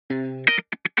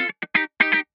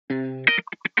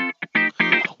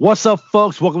What's up,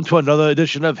 folks? Welcome to another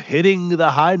edition of Hitting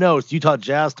the High Notes, Utah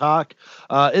Jazz Talk.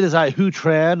 It is I, Hu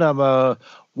Tran. I'm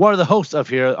one of the hosts of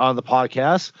here on the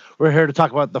podcast. We're here to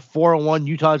talk about the 4-1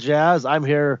 Utah Jazz. I'm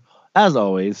here, as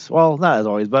always. Well, not as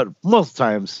always, but most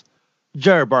times.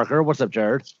 Jared Barker. What's up,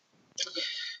 Jared?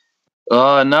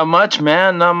 Not much,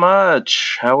 man. Not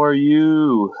much. How are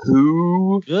you?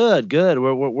 Who? Good.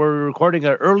 We're recording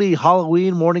an early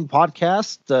Halloween morning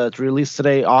podcast. It's released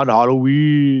today on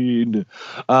Halloween.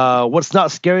 What's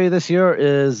not scary this year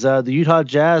is the Utah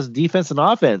Jazz defense and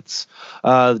offense.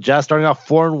 The Jazz starting off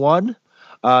 4-1.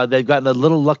 They've gotten a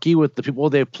little lucky with the people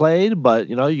they've played, but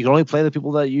you can only play the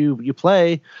people that you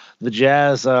play. The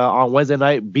Jazz on Wednesday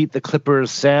night beat the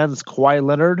Clippers sans Kawhi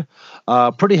Leonard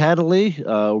pretty handily.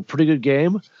 Pretty good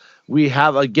game. We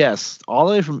have a guest all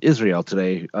the way from Israel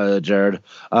today, Jared.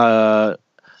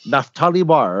 Naftali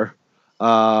Bar.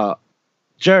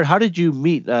 Jared, how did you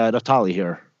meet Naftali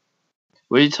here?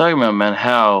 What are you talking about, man?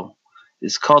 How?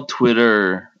 It's called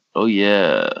Twitter. Oh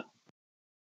yeah.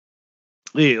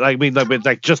 Like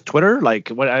just Twitter? Like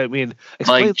what? I mean,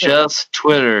 like just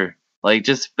Twitter. Like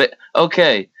just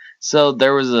okay. So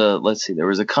there was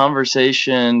a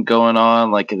conversation going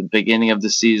on like at the beginning of the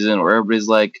season where everybody's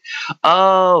like,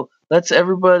 "Oh, let's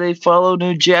everybody follow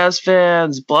new Jazz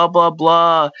fans, blah blah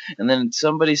blah," and then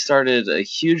somebody started a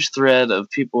huge thread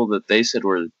of people that they said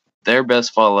were their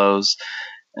best follows,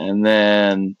 and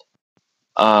then,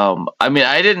 I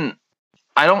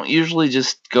don't usually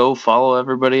just go follow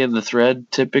everybody in the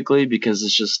thread typically because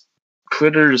it's just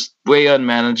Twitter's way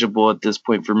unmanageable at this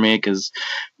point for me because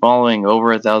following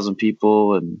over 1,000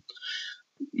 people and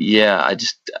yeah, I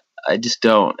just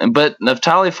don't. But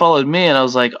Naftali followed me and I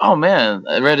was like, oh man,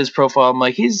 I read his profile. I'm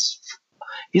like, he's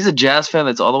a Jazz fan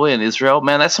that's all the way in Israel.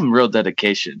 Man, that's some real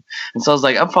dedication. And so I was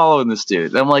like, I'm following this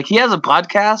dude. And I'm like, he has a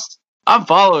podcast? I'm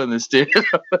following this dude.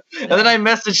 And then I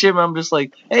messaged him. I'm just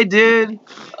like, hey, dude,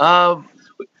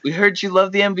 we heard you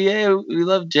love the NBA. We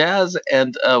love Jazz,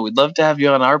 and we'd love to have you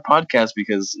on our podcast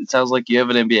because it sounds like you have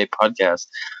an NBA podcast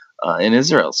in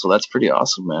Israel. So that's pretty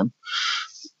awesome, man.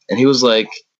 And he was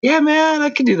like, yeah, man, I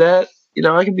can do that.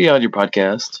 I can be on your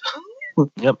podcast.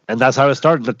 Yep, and that's how it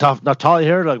started. Naftali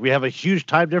here. Like we have a huge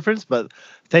time difference, but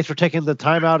thanks for taking the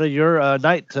time out of your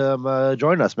night to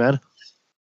join us, man.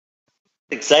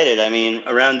 Excited. I mean,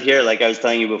 around here, like I was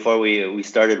telling you before we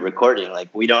started recording, like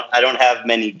I don't have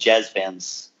many Jazz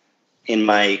fans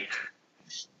pretty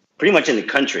much in the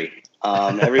country.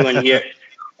 Everyone here,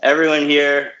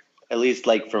 at least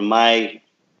like from my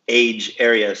age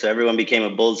area. So everyone became a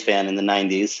Bulls fan in the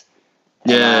 90s.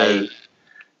 Yeah.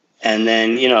 And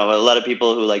then, a lot of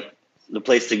people who like the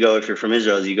place to go if you're from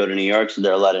Israel is you go to New York. So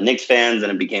there are a lot of Knicks fans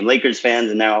and it became Lakers fans.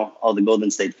 And now all the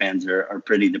Golden State fans are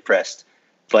pretty depressed.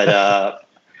 But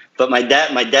my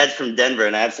dad's from Denver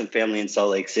and I have some family in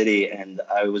Salt Lake City. And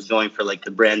I was going for like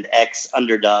the brand X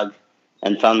underdog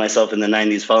and found myself in the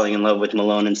 90s falling in love with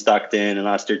Malone and Stockton and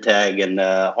Ostertag and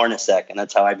Hornacek. And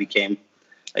that's how I became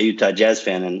a Utah Jazz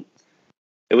fan. And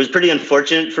it was pretty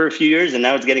unfortunate for a few years and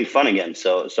now it's getting fun again.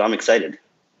 So I'm excited.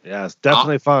 Yeah, it's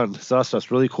definitely fun. So that's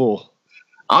really cool.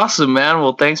 Awesome, man.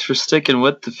 Well, thanks for sticking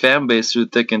with the fan base through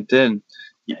thick and thin.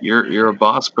 You're a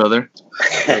boss, brother.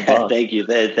 Thank you.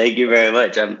 Thank you very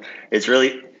much. It's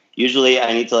really usually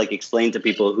I need to like explain to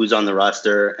people who's on the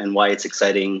roster and why it's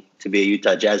exciting to be a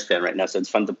Utah Jazz fan right now. So it's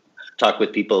fun to talk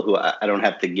with people who I don't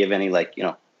have to give any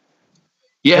Yeah,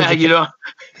 Yeah.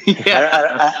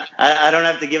 I don't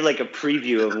have to give like a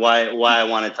preview of why I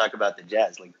want to talk about the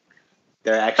Jazz. Like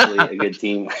they're actually a good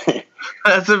team.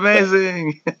 That's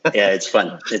amazing. Yeah, it's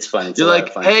fun. It's You're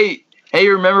like, fun. hey,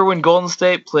 remember when Golden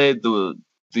State played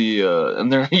and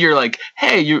you're like,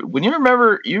 hey, when you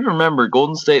remember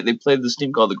Golden State, they played this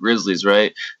team called the Grizzlies,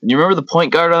 right? And you remember the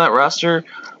point guard on that roster?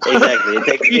 Exactly.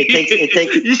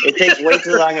 It takes way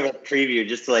too long of a preview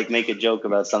just to like make a joke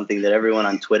about something that everyone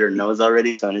on Twitter knows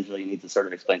already. So initially you need to sort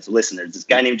of explain. So listen, there's this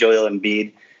guy named Joel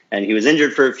Embiid, and he was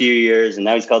injured for a few years, and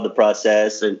now he's called the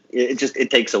process, and it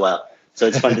takes a while. So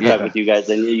it's fun to talk with you guys,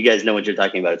 and you guys know what you're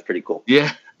talking about. It's pretty cool.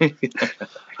 Yeah.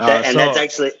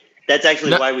 That's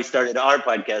actually why we started our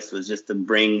podcast, was just to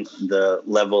bring the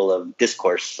level of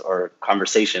discourse or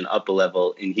conversation up a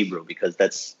level in Hebrew, because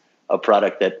that's a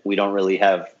product that we don't really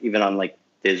have even on like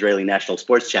the Israeli National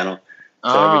Sports Channel.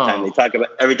 So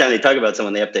every time they talk about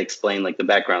someone, they have to explain like the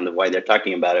background of why they're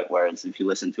talking about it. Whereas if you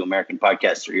listen to American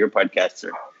podcasts or your podcasts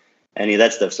or any of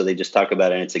that stuff, so they just talk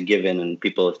about it and it's a given, and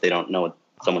people, if they don't know what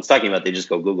someone's talking about, they just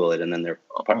go Google it, and then they're,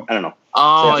 I don't know.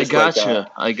 Oh, so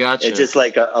I gotcha. It's just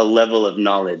like a level of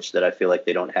knowledge that I feel like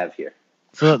they don't have here.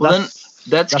 So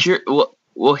that's curious.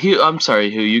 Well, I'm sorry,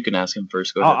 Hugh. You can ask him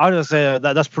first. Go ahead. I'll just say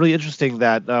that's pretty interesting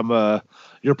that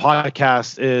your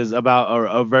podcast is about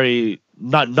a very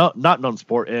not known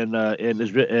sport in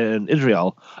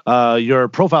Israel. Your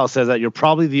profile says that you're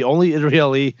probably the only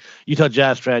Israeli Utah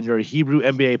Jazz fan. You're a Hebrew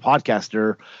NBA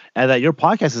podcaster, and that your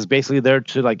podcast is basically there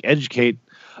to like educate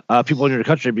people in your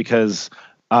country because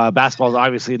basketball is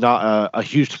obviously not a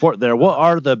huge sport there. What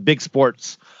are the big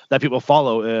sports that people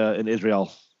follow in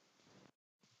Israel?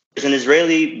 There's an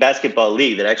Israeli basketball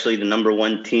league that actually the number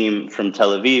one team from Tel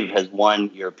Aviv has won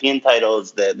European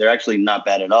titles. They're actually not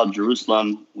bad at all.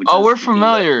 Jerusalem. Which is we're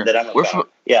familiar. That I'm about. We're familiar.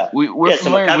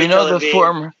 So we know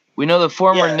the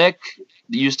former Yeah. Nick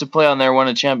used to play on there, won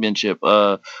a championship.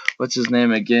 What's his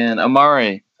name again?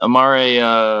 Amare.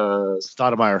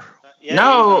 Stoudemire. Yeah,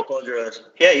 No.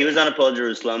 he was on Apol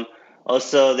Jerusalem.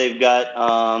 Also, they've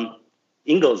got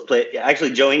Ingles played.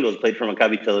 Actually, Joe Ingles played for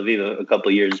Maccabi Tel Aviv a couple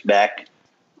years back.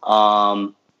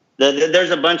 There's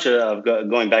a bunch of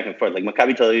going back and forth. Like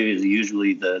Maccabi Tel Aviv is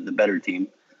usually the better team,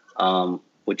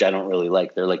 which I don't really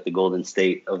like. They're like the Golden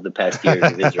State of the past years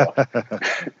of Israel.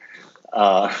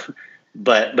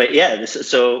 But yeah,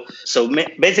 so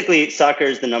basically soccer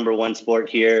is the number one sport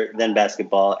here, then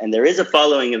basketball, and there is a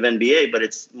following of NBA, but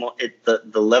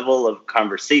the level of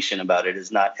conversation about it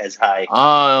is not as high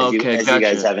as you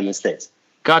guys have in the States.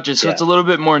 Gotcha. So it's a little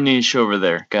bit more niche over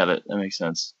there. Got it. That makes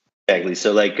sense. Exactly.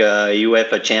 So like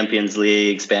UEFA Champions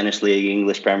League, Spanish League,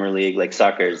 English Premier League, like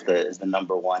soccer is the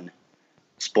number one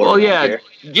sport. Well, here.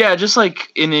 yeah. Just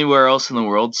like anywhere else in the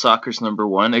world, soccer's number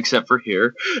one, except for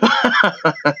here.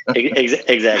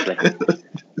 Exactly.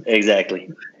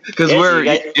 Because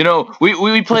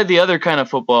we play the other kind of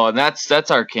football, and that's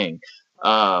our king.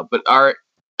 But I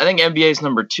think NBA is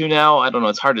number 2 now. I don't know.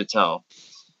 It's hard to tell.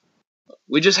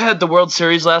 We just had the World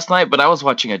Series last night, but I was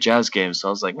watching a Jazz game, so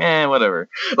I was like, whatever.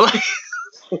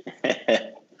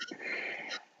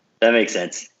 That makes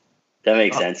sense. So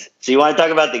you want to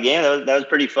talk about the game? That was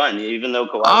pretty fun, even though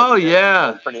Kawhi. Oh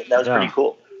yeah, that was pretty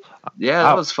cool. Yeah,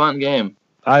 that was a fun game.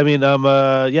 I mean,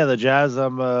 the Jazz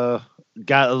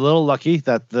got a little lucky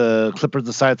that the Clippers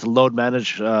decided to load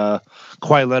manage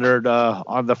Kawhi Leonard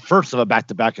on the first of a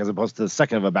back-to-back as opposed to the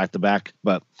second of a back-to-back,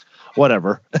 but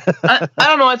whatever. I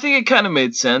don't know. I think it kind of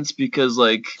made sense because,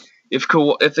 like, if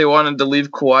they wanted to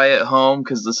leave Kawhi at home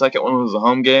because the second one was a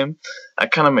home game,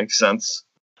 that kind of makes sense.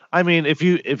 I mean, if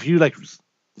you like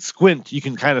squint, you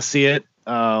can kind of see it.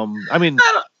 I don't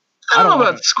know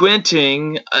about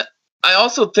squinting. I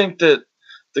also think that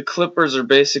the Clippers are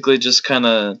basically just kind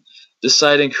of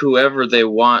deciding whoever they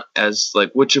want as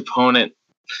like which opponent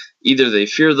either they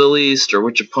fear the least or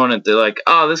which opponent they're like,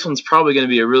 oh, this one's probably going to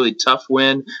be a really tough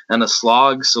win and a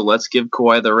slog, so let's give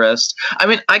Kawhi the rest. I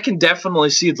mean, I can definitely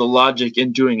see the logic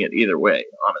in doing it either way,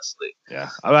 honestly.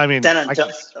 Yeah. I mean,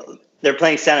 they're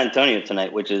playing San Antonio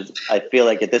tonight, which is, I feel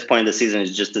like at this point in the season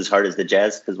is just as hard as the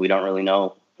Jazz because we don't really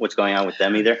know what's going on with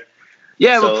them either.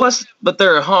 Yeah, but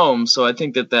they're at home, so I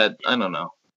think that I don't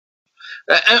know.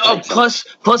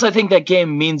 Plus, I think that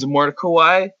game means more to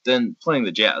Kawhi than playing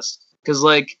the Jazz because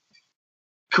like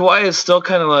Kawhi is still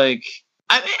kind of like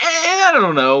I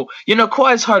don't know. You know,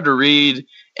 Kawhi's hard to read.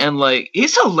 And like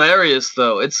he's hilarious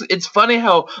though. It's funny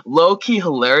how low key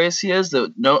hilarious he is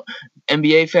that no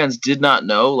NBA fans did not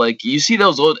know. Like you see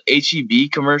those old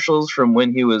HEB commercials from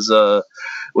when he was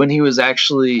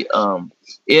actually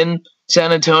in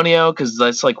San Antonio because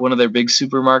that's like one of their big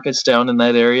supermarkets down in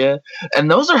that area, and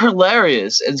those are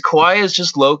hilarious. And Kawhi is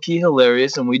just low key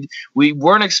hilarious, and we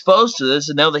weren't exposed to this,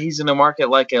 and now that he's in a market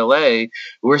like LA,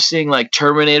 we're seeing like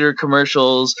Terminator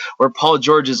commercials where Paul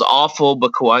George is awful,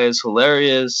 but Kawhi is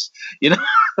hilarious. You know.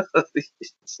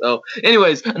 So,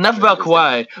 anyways, enough about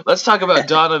Kawhi. Let's talk about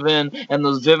Donovan and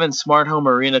those Vivint Smart Home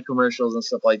Arena commercials and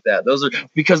stuff like that. Those are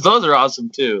awesome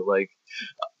too. Like.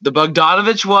 The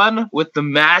Bogdanovich one with the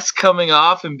mask coming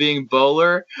off and being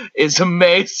bowler is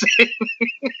amazing.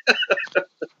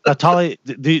 Tali,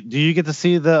 do you get to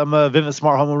see the Vivint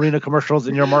Smart Home Arena commercials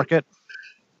in your market?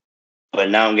 But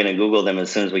now I'm going to Google them as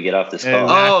soon as we get off this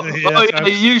call. Yeah,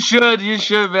 you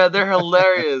should, man. They're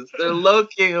hilarious. They're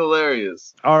low-key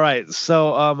hilarious. All right.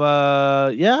 So,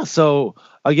 so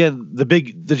again,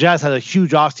 the Jazz had a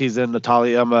huge offseason,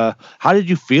 Natali. How did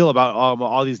you feel about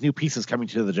all these new pieces coming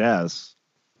to the Jazz?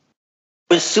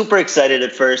 I was super excited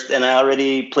at first, and I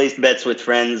already placed bets with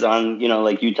friends on,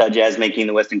 like Utah Jazz making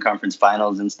the Western Conference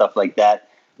Finals and stuff like that.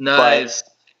 Nice.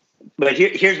 But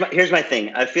here's my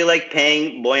thing. I feel like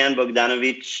paying Bojan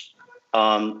Bogdanovic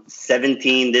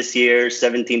 17 this year,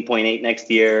 17.8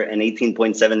 next year, and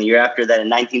 18.7 the year after that,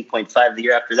 and 19.5 the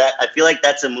year after that. I feel like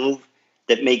that's a move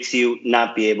that makes you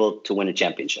not be able to win a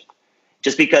championship.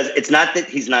 just because it's not that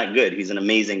he's not good. He's an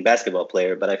amazing basketball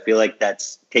player, but I feel like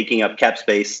that's taking up cap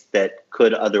space that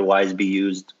could otherwise be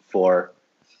used for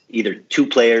either two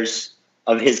players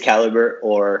of his caliber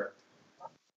or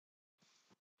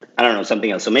I don't know, something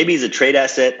else. So maybe he's a trade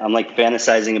asset. I'm like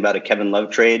fantasizing about a Kevin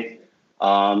Love trade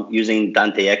using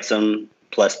Dante Exum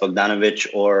plus Bogdanovic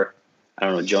or I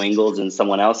don't know, Joe Ingles and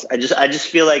someone else. I just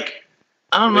feel like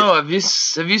I don't know. Have you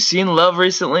seen Love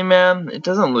recently, man? It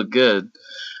doesn't look good.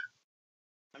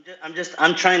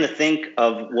 I'm trying to think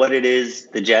of what it is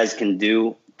the Jazz can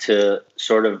do to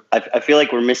sort of. I feel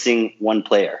like we're missing one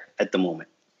player at the moment.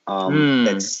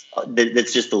 That's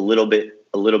just a little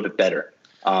bit better.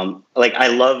 Like I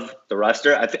love the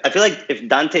roster. I feel like if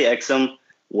Dante Exum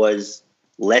was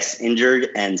less injured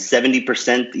and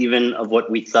 70% even of what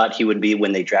we thought he would be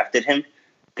when they drafted him,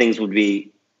 things would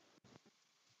be.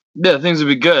 Yeah, things would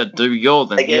be good. They'd be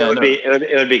golden. Like it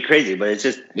would be crazy, but it's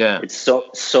just it's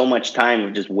so much time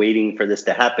of just waiting for this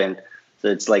to happen. So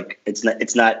it's like it's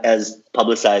not as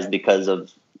publicized because of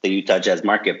the Utah Jazz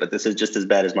market, but this is just as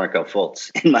bad as Markelle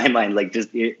Fultz in my mind. Like this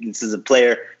is a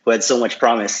player who had so much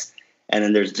promise, and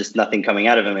then there's just nothing coming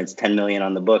out of him. It's $10 million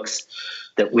on the books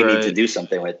that we need to do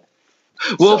something with.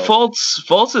 Well,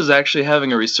 Fultz is actually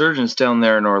having a resurgence down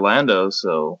there in Orlando,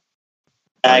 so.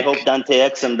 I hope Dante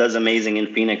Exum does amazing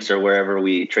in Phoenix or wherever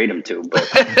we trade him to. But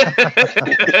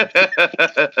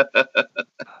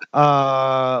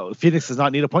Phoenix does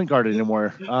not need a point guard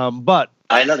anymore. But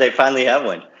I know they finally have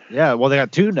one. Yeah, well, they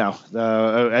got two now.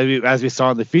 As we saw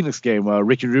in the Phoenix game,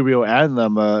 Ricky Rubio and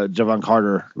Javon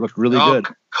Carter looked really good.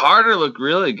 Carter looked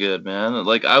really good, man.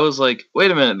 Like I was like,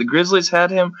 wait a minute, the Grizzlies had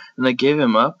him and they gave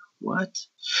him up. What?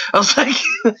 I was like,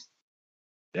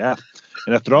 yeah,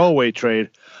 in a throwaway trade.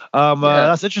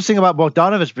 That's interesting about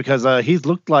Bogdanovic because he's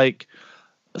looked like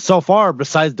so far,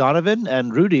 besides Donovan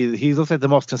and Rudy, he looks like the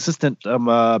most consistent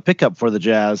pickup for the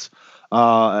Jazz,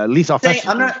 at least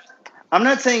offensively. I'm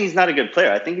not saying he's not a good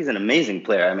player. I think he's an amazing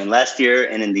player. I mean, last year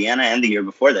in Indiana and the year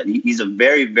before that, he's a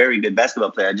very, very good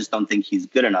basketball player. I just don't think he's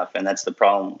good enough, and that's the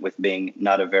problem with being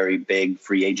not a very big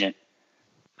free agent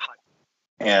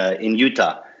in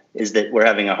Utah. Is that we're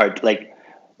having a hard like.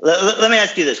 Let me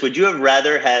ask you this: would you have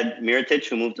rather had Mirotic,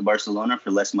 who moved to Barcelona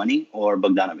for less money, or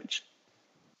Bogdanovic?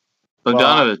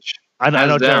 Bogdanovic. I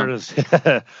know Jared is.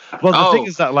 Well, the thing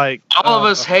is that like all of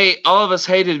us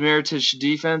hated Mirotic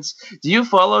defense. Do you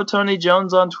follow Tony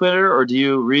Jones on Twitter or do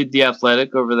you read The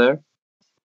Athletic over there?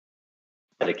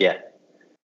 Yeah.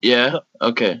 Yeah.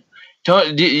 Okay.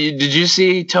 Did you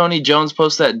see Tony Jones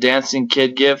post that dancing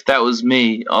kid gif? That was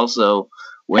me also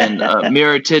when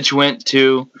Mirotic went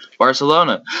to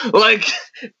Barcelona. Like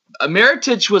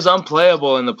Mirotic was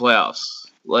unplayable in the playoffs.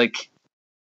 Like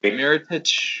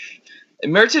Mirotic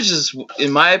is,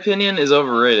 in my opinion, is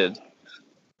overrated.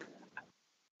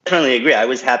 Definitely agree. I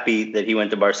was happy that he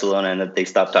went to Barcelona and that they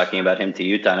stopped talking about him to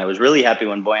Utah. And I was really happy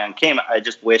when Bojan came. I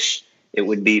just wish it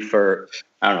would be for,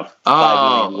 I don't know,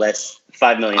 $5 million less.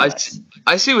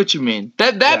 I see what you mean.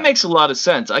 That makes a lot of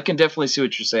sense. I can definitely see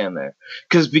what you're saying there.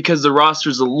 Because the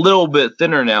roster's a little bit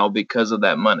thinner now because of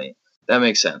that money. That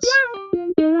makes sense.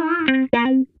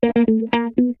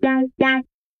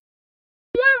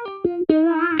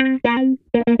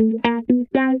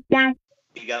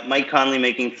 You got Mike Conley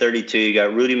making 32, you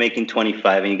got Rudy making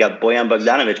 25, and you got Bojan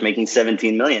Bogdanovic making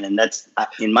 17 million. And that's,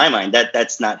 in my mind,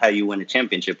 that's not how you win a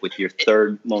championship with your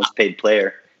third most paid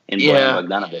player in Bojan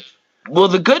Bogdanovic. Well,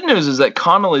 the good news is that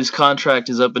Connolly's contract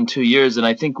is up in 2 years, and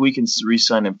I think we can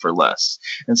re-sign him for less.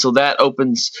 And so that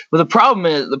opens. But the problem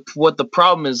is, what the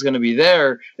problem is going to be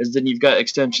there is then you've got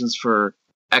extensions for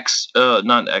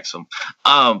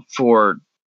for.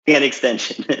 An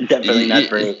extension, definitely not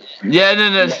for me. Yeah,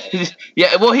 no.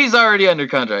 Yeah, well, he's already under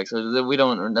contract, so we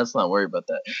don't. Let's not worry about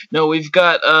that. No, we've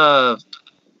got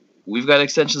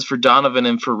extensions for Donovan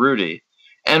and for Rudy,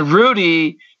 and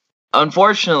Rudy,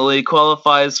 unfortunately,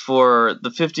 qualifies for the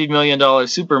 $50 million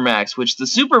Supermax, which the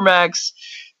Supermax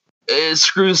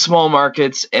screws small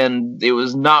markets, and it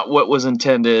was not what was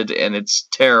intended, and it's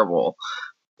terrible.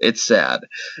 It's sad.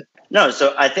 No,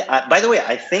 so by the way,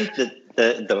 I think that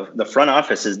the front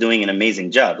office is doing an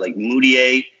amazing job. Like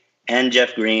Moutier and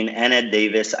Jeff Green and Ed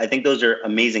Davis, I think those are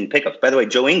amazing pickups. By the way,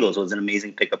 Joe Ingles was an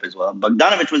amazing pickup as well.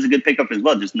 Bogdanovic was a good pickup as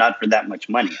well, just not for that much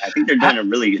money. I think they're doing a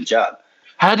really good job.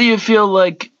 How do you feel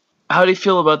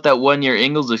about that 1 year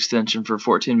Ingles extension for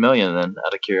 $14 million? Then,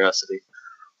 out of curiosity,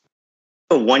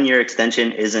 a 1 year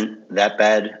extension isn't that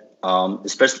bad.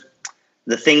 Especially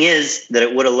the thing is that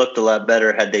it would have looked a lot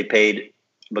better had they paid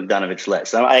Bogdanovic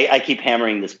less. I keep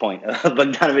hammering this point.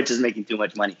 Bogdanovic is making too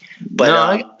much money. But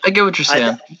no, I get what you're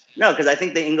saying. Because I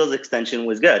think the Ingles extension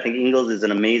was good. I think Ingles is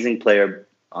an amazing player.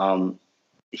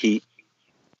 he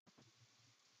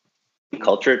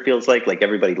culture, it feels like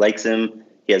everybody likes him.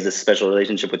 He has this special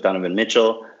relationship with Donovan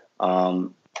Mitchell,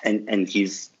 and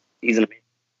he's an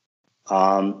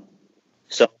amazing.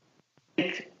 So I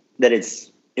think that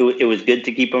it was good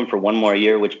to keep him for one more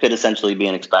year, which could essentially be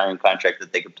an expiring contract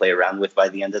that they could play around with by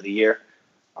the end of the year.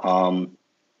 I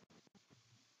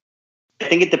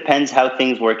think it depends how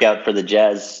things work out for the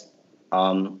Jazz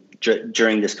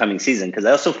during this coming season, because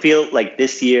I also feel like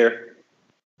this year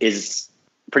is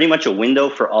pretty much a window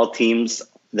for all teams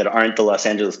that aren't the Los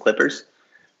Angeles Clippers,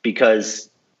 because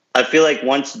I feel like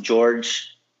once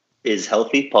George is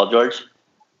healthy, Paul George,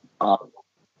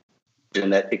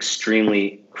 and that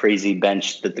extremely crazy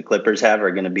bench that the Clippers have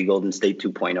are going to be Golden State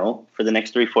 2.0 for the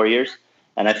next 3-4 years.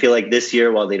 And I feel like this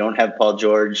year, while they don't have Paul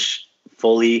George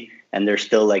fully and they're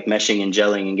still like meshing and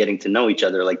gelling and getting to know each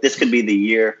other, like this could be the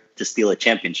year to steal a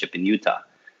championship in Utah.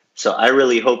 So I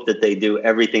really hope that they do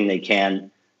everything they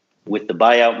can with the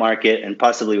buyout market and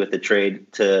possibly with the trade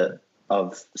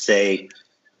say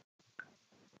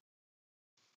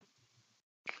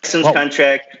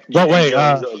contract. Well, wait,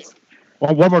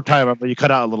 one more time, but you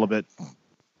cut out a little bit.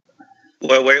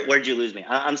 Where'd you lose me?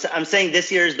 I'm saying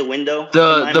this year is the window.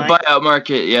 The buyout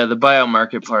market, yeah, the buyout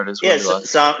market part is where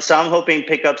so I'm hoping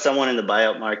pick up someone in the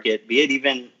buyout market, be it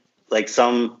even like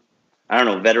some, I don't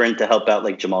know, veteran to help out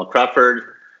like Jamal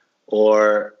Crawford,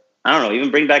 or I don't know,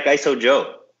 even bring back ISO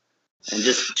Joe, and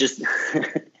just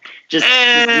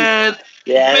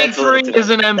yeah, Big Three is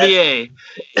an NBA.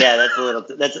 That's a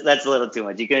little too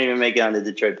much. You couldn't even make it on the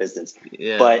Detroit Pistons.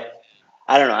 Yeah. But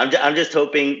I don't know. I'm just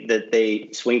hoping that they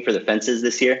swing for the fences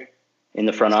this year in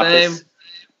the front office.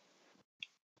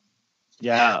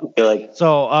 Yeah. I feel like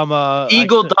so.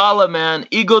 Iguodala, man,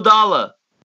 Iguodala.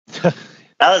 That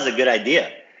was a good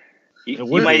idea. You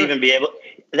might even be able.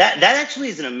 That actually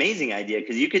is an amazing idea,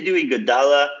 because you could do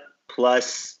Iguodala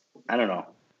plus, I don't know.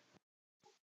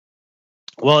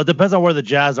 Well, it depends on where the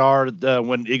Jazz are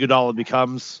when Iguodala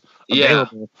becomes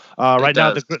available. Right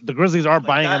now, the Grizzlies aren't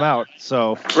buying him out.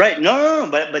 So right, no,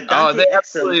 but Dante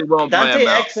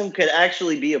Exum could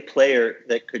actually be a player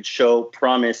that could show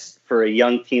promise for a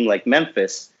young team like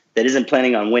Memphis that isn't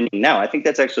planning on winning now. I think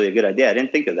that's actually a good idea. I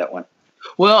didn't think of that one.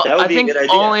 Well, I think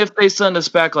only if they send us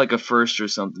back like a first or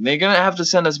something. They're going to have to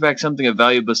send us back something of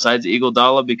value besides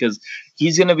Iguodala, because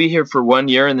he's going to be here for 1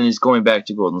 year and then he's going back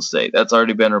to Golden State. That's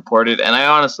already been reported. And I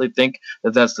honestly think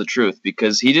that that's the truth,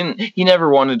 because he never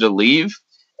wanted to leave,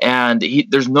 and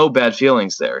there's no bad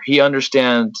feelings there. He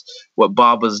understands what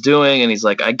Bob was doing, and he's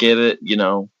like, I get it,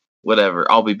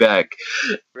 whatever, I'll be back.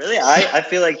 Really? I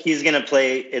feel like he's going to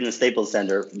play in the Staples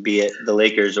Center, be it the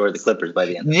Lakers or the Clippers by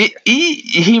the end.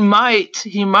 He might.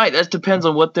 That depends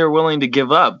on what they're willing to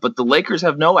give up. But the Lakers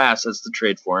have no assets to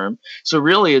trade for him. So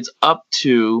really it's up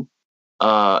to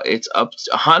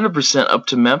 100% up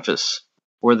to Memphis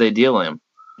where they deal him.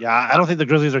 Yeah, I don't think the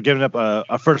Grizzlies are giving up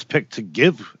a first pick to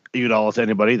give Iguodala to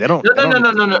anybody. They don't.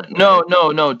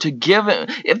 No. To give him,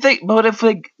 if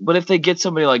they get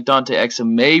somebody like Dante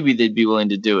Exum, maybe they'd be willing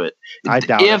to do it. I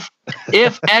doubt if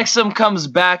Exum comes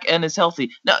back and is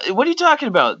healthy. Now, what are you talking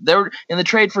about? They were in the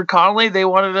trade for Conley. They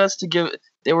wanted us to give.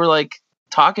 They were like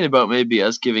talking about maybe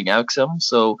us giving Exum.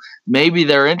 So maybe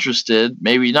they're interested.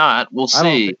 Maybe not. We'll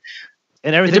see.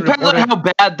 And everything it depends on how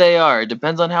bad they are.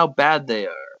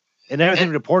 And everything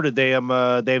reported,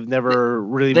 they've never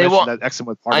really mentioned that Exum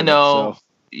was part of it. I know. So.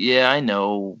 Yeah, I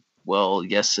know. Well,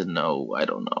 yes and no. I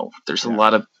don't know. There's a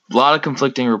lot of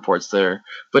conflicting reports there.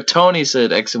 But Tony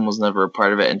said Exum was never a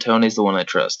part of it, and Tony's the one I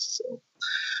trust. So.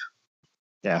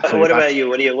 Yeah. So what about you?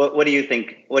 What do you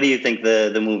think? What do you think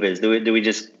the move is? Do we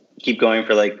just keep going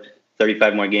for like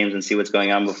 35 more games and see what's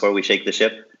going on before we shake the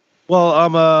ship? Well,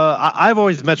 I've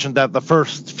always mentioned that the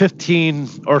first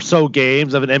 15 or so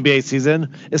games of an NBA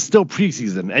season is still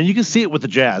preseason, and you can see it with the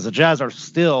Jazz. The Jazz are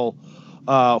still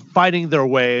fighting their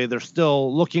way. They're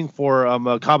still looking for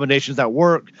combinations that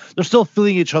work. They're still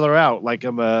feeling each other out. Like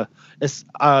to get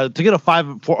a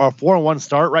 4-1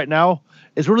 start right now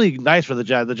is really nice for the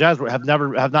Jazz. The Jazz have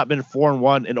not been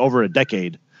 4-1 in over a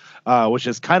decade, which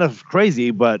is kind of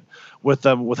crazy. But with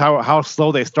how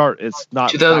slow they start, it's not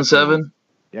 2007.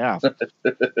 Yeah.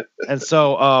 And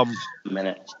so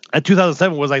and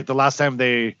 2007 was like the last time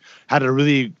they had a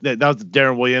really that was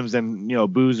Darren Williams and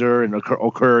Boozer and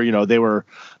Okur, they were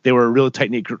a really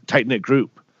tight knit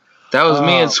group. That was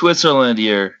me in Switzerland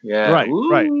year. Yeah.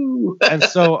 Right. And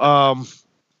so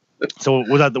so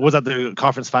was that the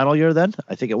conference final year then?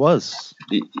 I think it was.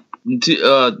 I think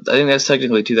that's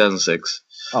technically 2006.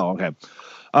 Oh, okay.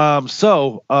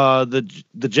 So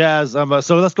the Jazz so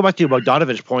let's go back to your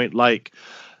Bogdanovich point. Like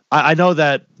I know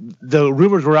that the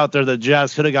rumors were out there that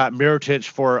Jazz could have got Mirotic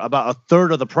for about a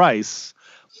third of the price,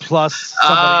 plus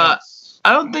somebody else.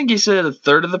 I don't think he said a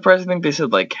third of the price. I think they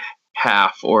said like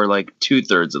half or like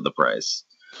 2/3 of the price.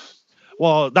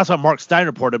 Well, that's what Mark Stein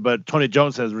reported, but Tony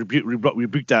Jones has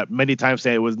rebuked that many times,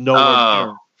 saying it was nowhere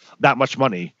near that much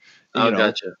money.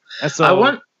 Gotcha. And so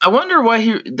I wonder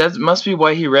why that must be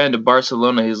why he ran to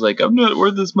Barcelona. He's like, I'm not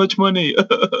worth this much money.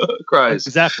 Cries.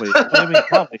 Exactly. I mean,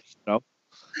 probably.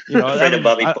 He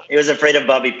was afraid of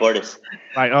Bobby Portis.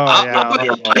 Right. Oh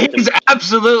yeah. He's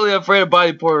absolutely afraid of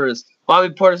Bobby Portis.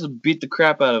 Bobby Portis would beat the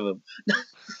crap out of him.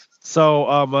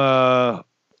 So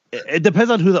it depends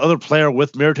on who the other player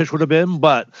with Mirotic would have been,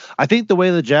 but I think the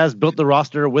way the Jazz built the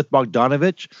roster with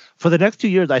Bogdanovic for the next 2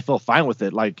 years, I feel fine with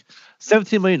it. Like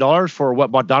 $17 million for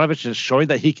what Bogdanovic is showing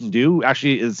that he can do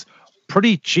actually is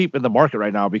pretty cheap in the market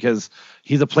right now because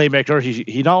he's a playmaker.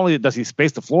 He not only does he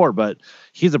space the floor, but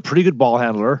he's a pretty good ball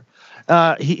handler.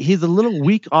 He's a little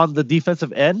weak on the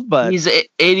defensive end, but he's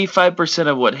 85%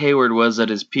 of what Hayward was at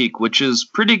his peak, which is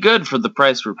pretty good for the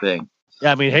price we're paying.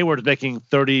 Yeah, I mean Hayward's making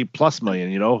 $30+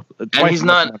 million,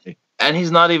 and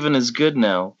he's not even as good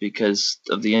now because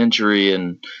of the injury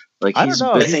and like I don't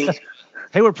know.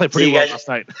 Hayward played pretty well last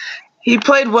night. He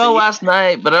played well last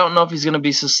night, but I don't know if he's going to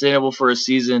be sustainable for a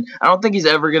season. I don't think he's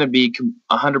ever going to be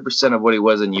 100% of what he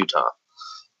was in Utah,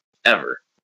 ever.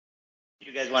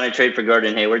 You guys want to trade for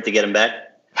Gordon Hayward to get him back?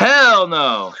 Hell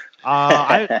no.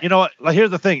 You know what? Like,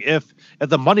 here's the thing: if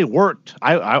the money worked,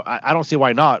 I don't see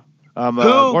why not.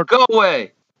 Go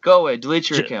away.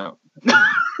 Delete your account.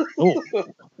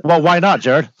 Well, why not,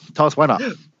 Jared? Tell us why not.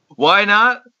 Why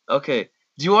not? Okay.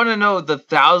 Do you want to know the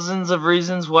thousands of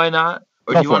reasons why not?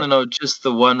 Or do you want to know just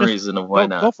the one reason of why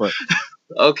not? Go for it.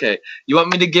 Okay. You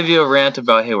want me to give you a rant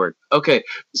about Hayward? Okay.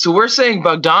 So we're saying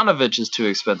Bogdanovic is too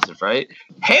expensive, right?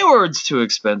 Hayward's too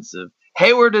expensive.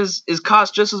 Hayward is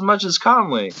cost just as much as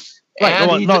Conley. Right.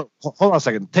 Hold on a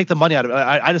second. Take the money out of it.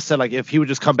 I just said like if he would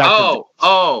just come back.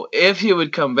 If he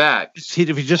would come back. If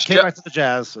he just came back to the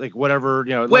Jazz, like whatever,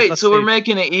 Wait, so we're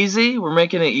making it easy? We're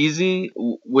making it easy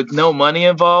with no money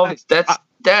involved?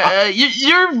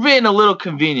 You're being a little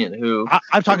convenient.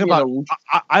 I'm talking about.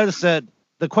 I just said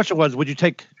the question was, would you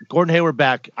take Gordon Hayward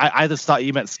back? I just thought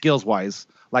you meant skills wise,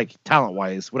 like talent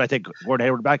wise. Would I take Gordon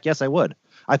Hayward back? Yes, I would.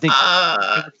 I think.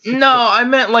 No, I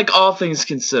meant like all things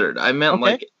considered. I meant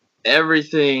like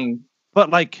everything.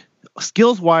 But like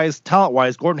skills wise, talent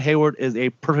wise, Gordon Hayward is a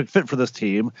perfect fit for this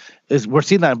team. We're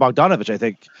seeing that in Bogdanovic, I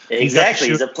think. Exactly,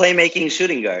 he's a playmaking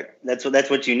shooting guard. That's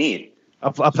what you need.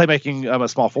 A playmaking, a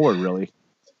small forward, really.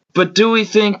 But do we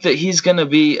think that he's going to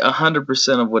be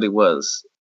 100% of what he was?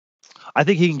 I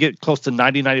think he can get close to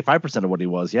 90-95% of what he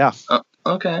was. Yeah.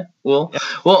 Okay. Well,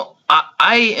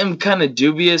 I am kind of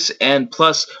dubious, and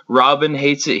plus Robin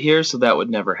hates it here, so that would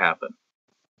never happen.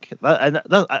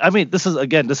 I mean, this is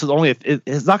only if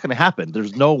it's not going to happen.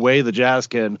 There's no way the Jazz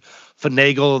can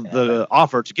finagle the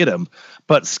offer to get him.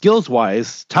 But skills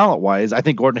wise, talent wise, I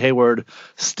think Gordon Hayward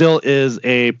still is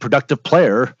a productive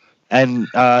player, and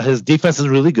his defense is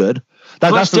really good. C,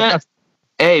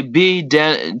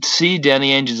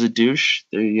 Danny Ainge is a douche.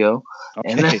 There you go.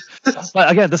 Okay.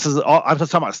 But again, this is all I'm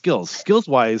just talking about skills. Skills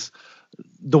wise,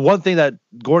 the one thing that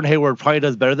Gordon Hayward probably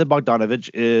does better than Bogdanovic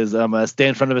is stay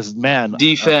in front of his man.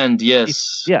 Defend,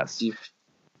 yes. Yes.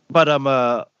 But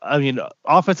I mean,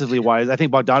 offensively wise, I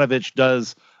think Bogdanovic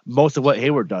does most of what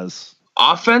Hayward does.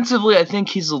 Offensively, I think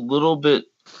he's a little bit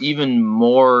even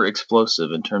more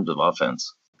explosive in terms of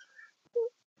offense.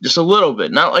 Just a little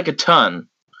bit, not like a ton.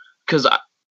 Because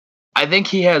I think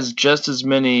he has just as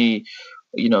many,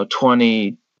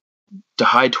 20 to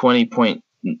high 20-point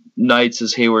nights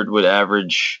as Hayward would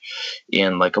average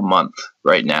in like a month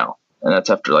right now. And that's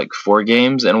after like 4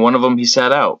 games, and one of them he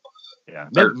sat out. Yeah,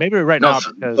 maybe right now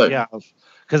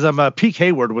because Peak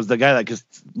Hayward was the guy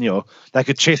that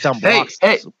could chase down blocks.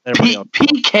 Hey,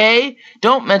 PK,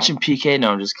 don't mention PK.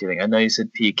 No, I'm just kidding. I know you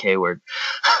said PK Hayward.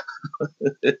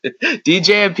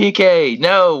 DJ and PK,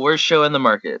 no, we're showing the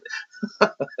market.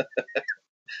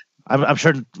 I'm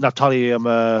sure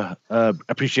Naftali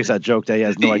appreciates that joke that he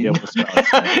has no idea what's going on.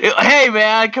 Hey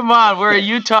man, come on, we're a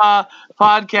Utah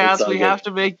podcast. We have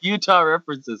to make Utah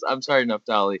references. I'm sorry,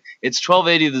 Naftali. It's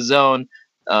 1280 The Zone,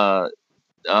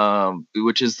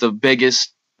 which is the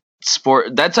biggest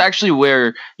sport. That's actually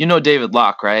where David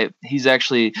Locke, right? He's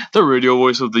actually the radio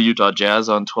voice of the Utah Jazz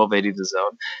on 1280 The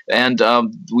Zone, and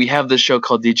we have this show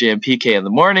called DJ and PK in the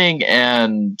morning,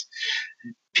 and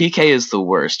PK is the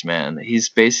worst, man. He's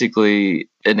basically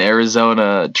an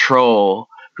Arizona troll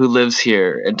who lives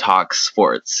here and talks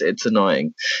sports. It's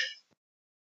annoying.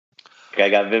 I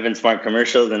got Vivint Smart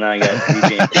commercials, and now I got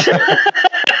DJ and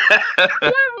PK.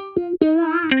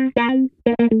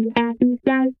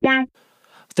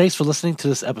 Thanks for listening to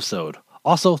this episode.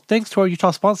 Also, thanks to our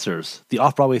Utah sponsors, the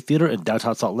Off-Broadway Theater in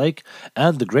downtown Salt Lake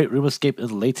and the Great Room Escape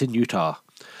in Layton, Utah.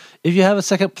 If you have a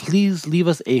second, please leave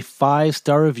us a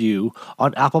 5-star review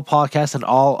on Apple Podcasts and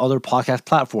all other podcast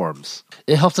platforms.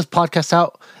 It helps us podcast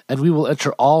out, and we will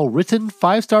enter all written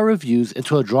 5-star reviews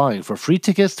into a drawing for free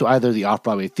tickets to either the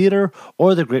Off-Broadway Theater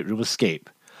or the Great Room Escape.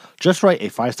 Just write a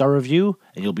 5-star review,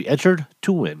 and you'll be entered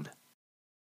to win.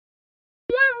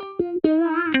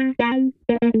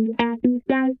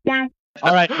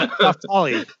 All right,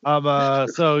 Ollie.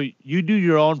 So you do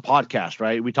your own podcast,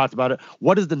 right? We talked about it.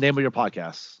 What is the name of your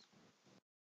podcast?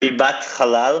 Bat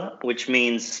Halal, which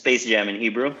means Space Jam in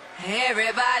Hebrew.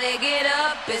 Everybody get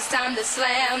up, it's time to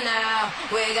slam now.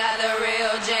 We got the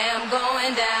real jam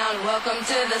going down. Welcome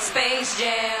to the Space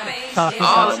Jam.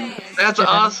 Oh, that's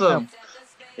awesome.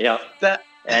 Yeah. That's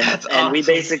and awesome. we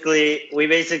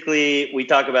basically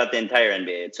talk about the entire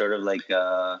NBA. It's sort of like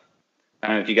I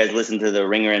don't know if you guys listen to the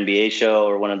Ringer NBA show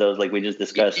or one of those, like we just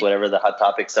discussed whatever the hot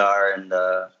topics are, and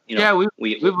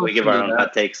we give our own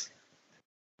hot takes.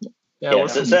 Yeah,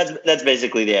 so that's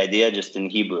basically the idea, just in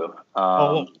Hebrew.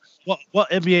 What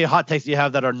NBA hot takes do you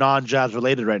have that are non-Jazz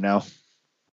related right now?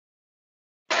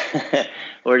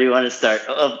 Where do you want to start?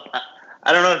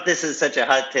 I don't know if this is such a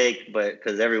hot take, but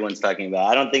because everyone's talking about it,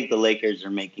 I don't think the Lakers are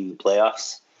making the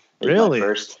playoffs. Really?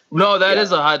 First. No, that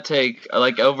is a hot take.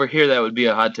 Like over here, that would be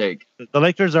a hot take. The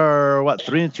Lakers are what,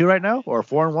 3-2 right now, or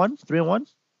 4-1, 3-1?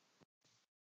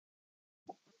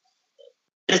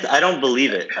 I don't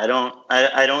believe it. I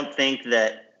don't think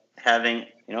that having,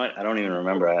 you know what? I don't even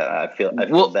remember. I feel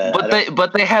bad.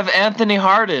 But they have Anthony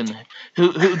Harden,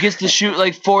 who gets to shoot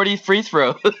like 40 free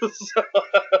throws.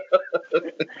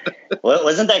 Well,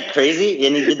 wasn't that crazy?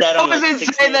 And he did that on I was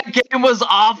insane. That game was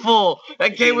awful.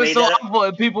 That game was so awful,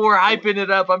 and people were hyping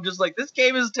it up. I'm just like, this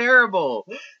game is terrible.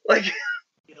 Like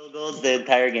field goals the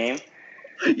entire game.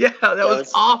 Yeah, that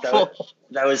was awful.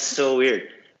 That was so weird.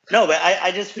 No, but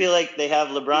I just feel like they have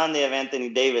LeBron, they have Anthony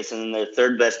Davis, and then their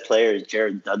third best player is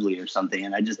Jared Dudley or something.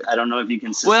 And I don't know if you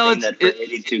can sustain that for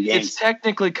 82 games. It's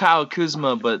technically Kyle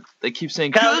Kuzma, but they keep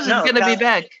saying Kuzma's going to be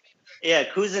back. Yeah,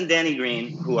 Kuz and Danny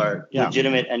Green, who are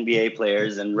legitimate NBA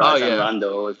players, and Rajon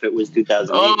Rondo, if it was 2008.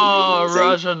 Oh,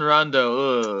 Rajon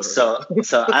Rondo. Ugh. So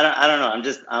I don't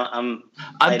know.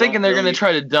 I'm thinking they're going to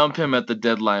try to dump him at the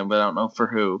deadline, but I don't know for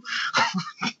who.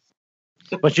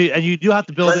 But you do have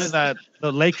to build in that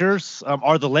the Lakers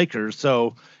are the Lakers.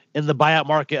 So in the buyout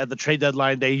market at the trade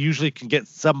deadline, they usually can get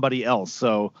somebody else.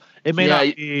 So it may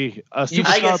not be a superstar,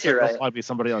 I guess you're but right. might be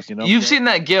somebody else. You've seen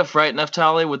that GIF, right,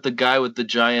 Naftali, with the guy with the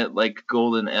giant like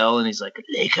golden L, and he's like,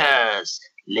 Lakers.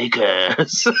 I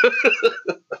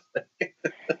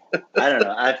don't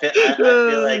know. I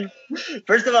feel like,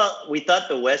 first of all, we thought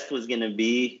the West was going to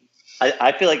be.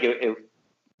 I feel like it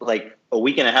like a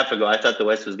week and a half ago, I thought the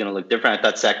West was going to look different. I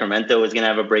thought Sacramento was going to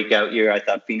have a breakout year. I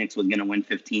thought Phoenix was going to win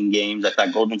 15 games. I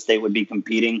thought Golden State would be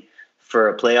competing for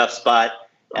a playoff spot.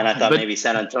 And I thought maybe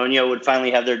San Antonio would finally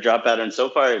have their dropout. And so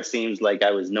far, it seems like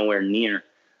I was nowhere near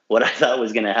what I thought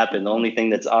was going to happen. The only thing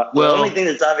that's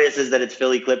obvious is that it's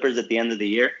Philly Clippers at the end of the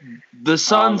year. The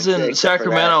Suns in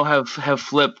Sacramento have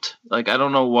flipped. Like, I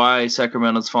don't know why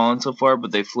Sacramento's fallen so far,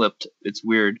 but they flipped. It's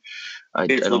weird.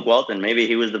 It's Luke Walton. Maybe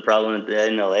he was the problem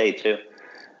in LA too.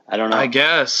 I don't know. I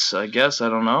guess. I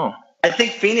don't know. I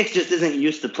think Phoenix just isn't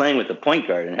used to playing with a point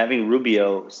guard, and having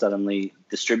Rubio suddenly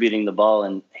distributing the ball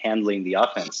and handling the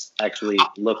offense actually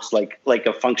looks like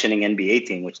a functioning NBA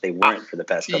team, which they weren't for the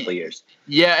past couple of years.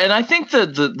 Yeah, and I think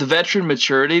the veteran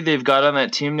maturity they've got on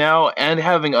that team now, and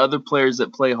having other players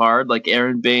that play hard, like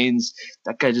Aaron Baines,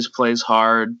 that guy just plays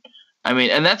hard. I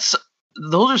mean, and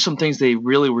those are some things they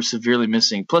really were severely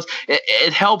missing. Plus,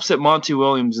 it helps that Monty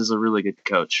Williams is a really good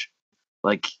coach.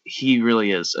 Like, he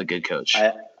really is a good coach.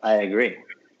 I agree.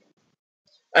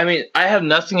 I mean, I have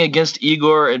nothing against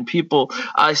Igor and people.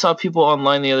 I saw people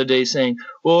online the other day saying,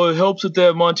 well, it helps that they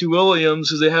have Monty Williams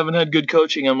because they haven't had good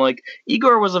coaching. I'm like,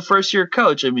 Igor was a first-year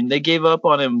coach. I mean, they gave up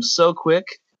on him so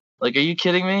quick. Like, are you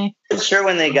kidding me? I'm sure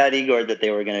when they got Igor that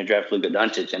they were going to draft Luka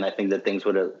Doncic, and I think that things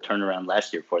would have turned around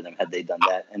last year for them had they done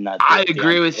that. And not. I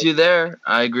agree with you there.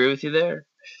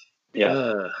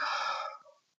 Yeah.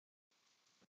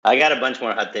 I got a bunch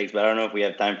more hot takes, but I don't know if we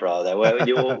have time for all of that.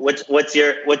 What's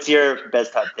your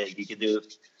best hot take you could do?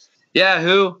 Yeah,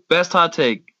 who? Best hot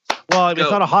take. Well, I mean,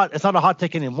 it's not a hot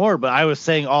take anymore, but I was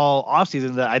saying all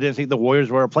offseason that I didn't think the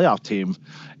Warriors were a playoff team.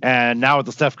 And now with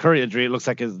the Steph Curry injury, it looks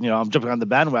like I'm jumping on the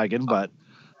bandwagon, but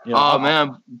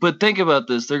man, but think about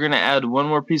this. They're going to add one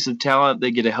more piece of talent. They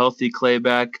get a healthy Clay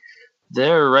back.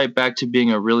 they're right back to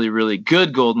being a really, really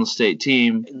good Golden State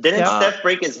team. Didn't Steph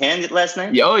break his hand last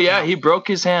night? Oh, yeah, he broke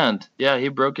his hand. Yeah, he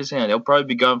broke his hand. He'll probably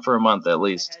be gone for a month at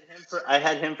least. I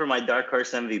had him for my dark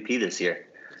horse MVP this year.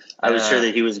 I was sure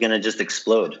that he was going to just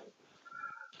explode.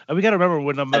 And we got to remember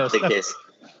when That's the case.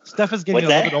 Steph is getting a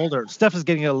little bit older. Steph is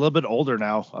getting a little bit older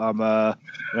now.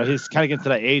 He's kind of getting to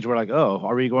that age where, like, oh,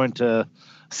 are we going to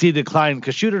see decline?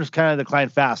 Because shooters kind of decline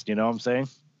fast. You know what I'm saying?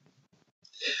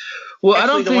 Well, actually,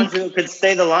 I don't think the ones who could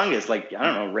stay the longest, like, I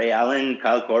don't know, Ray Allen,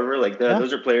 Kyle Korver, like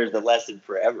those are players that lasted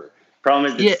forever. Problem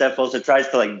is that Steph also tries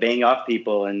to like bang off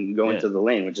people and go into the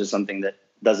lane, which is something that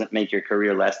doesn't make your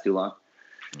career last too long.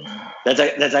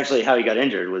 That's actually how he got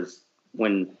injured, was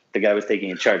when the guy was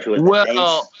taking a charge. Who was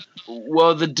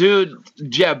well, the dude,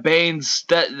 Baines.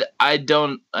 That I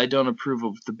don't approve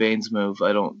of the Baines move.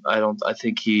 I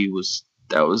think he was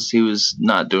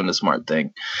not doing a smart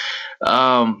thing.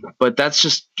 But that's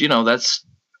just, that's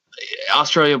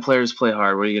Australian players play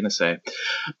hard. What are you gonna say?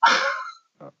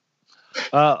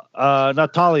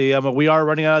 Natali, we are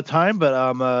running out of time,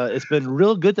 but it's been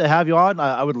real good to have you on.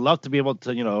 I would love to be able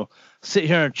to, sit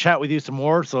here and chat with you some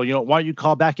more. So, why don't you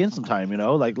call back in sometime, that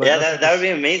would be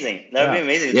amazing. That would be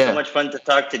amazing. It's so much fun to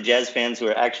talk to Jazz fans who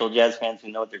are actual Jazz fans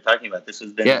who know what they're talking about. This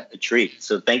has been a treat.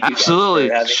 So thank you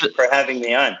guys for having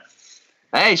me on.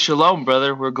 Hey, shalom,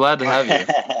 brother. We're glad to have you.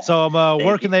 So,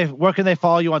 where can they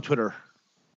follow you on Twitter?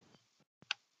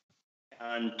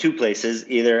 On two places.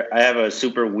 Either I have a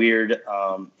super weird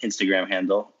Instagram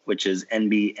handle, which is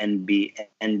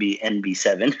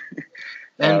NBNBNBNB7.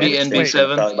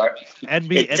 NBNB7.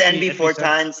 It's NB 4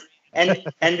 times.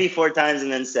 NB 4 times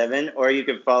and then 7. Or you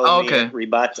can follow me at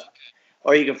Ribat.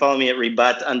 Or you can follow me at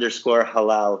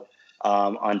Ribat_halal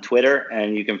on Twitter,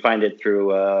 and you can find it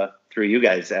through you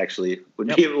guys. Actually, would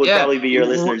probably be your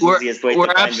listeners' easiest way to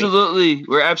find me.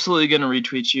 We're absolutely going to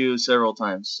retweet you several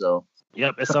times. So.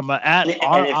 Yep, it's at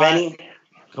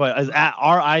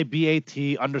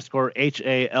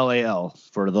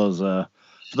RIBAT_HALAL for those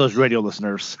radio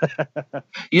listeners.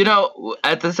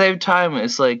 At the same time,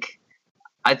 it's like,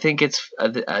 I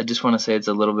just want to say it's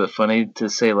a little bit funny to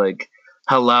say like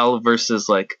halal versus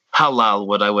like halal.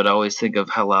 What I would always think of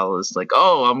halal is like,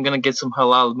 oh, I'm gonna get some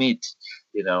halal meat,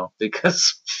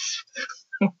 because.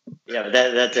 Yeah,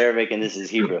 that's Arabic and this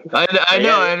is Hebrew. I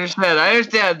know. I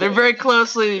understand. They're very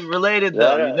closely related,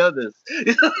 though. You know this.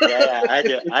 Yeah, I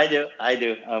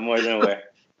do. I'm more than aware.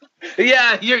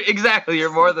 Yeah,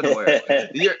 you're more than aware.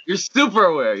 You're super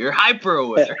aware. You're hyper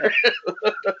aware.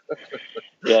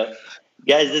 Yeah.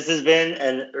 Guys, this has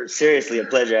been seriously a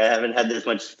pleasure. I haven't had this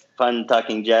much fun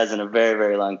talking Jazz in a very,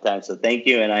 very long time. So thank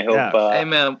you, and I hope hey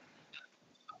man.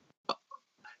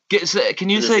 Can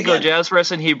you say "Go Jazz" for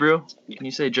us in Hebrew? Can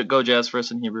you say "Go Jazz" for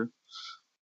us in Hebrew?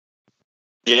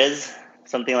 Jazz,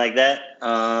 something like that.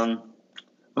 One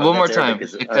more time.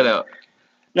 Cut out.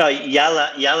 No,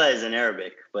 Yalla is in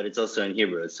Arabic, but it's also in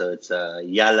Hebrew. So it's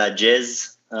Yalla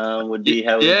Jazz would be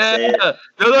how we say it.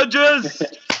 Yalla Jazz.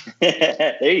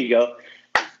 There you go.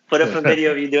 Put up a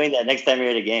video of you doing that next time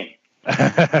you're at a game.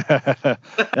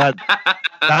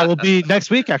 That will be next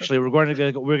week. Actually, we're going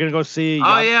to go see.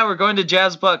 We're going to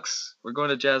Jazz Bucks.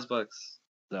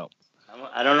 So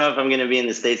I don't know if I'm going to be in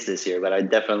the States this year, but I'm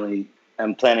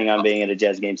planning on being at a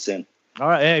Jazz game soon. All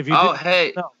right. Hey, if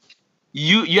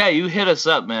you you hit us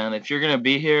up, man. If you're going to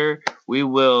be here, we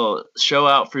will show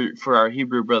out for our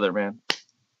Hebrew brother, man.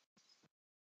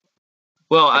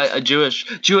 Well, Jewish,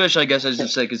 I guess I should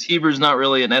say, because Hebrew's not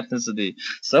really an ethnicity.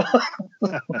 So,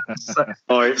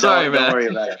 sorry, man. Don't worry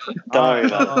about it. Don't worry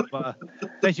about it.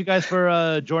 Thank you guys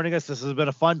for joining us. This has been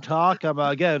a fun talk.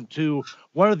 Again, to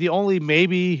one of the only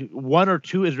maybe one or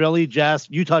two Israeli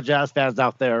Utah Jazz fans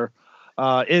out there,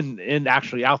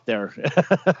 actually out there.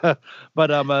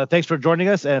 But thanks for joining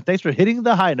us, and thanks for hitting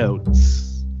the high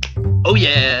notes. Oh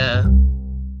yeah.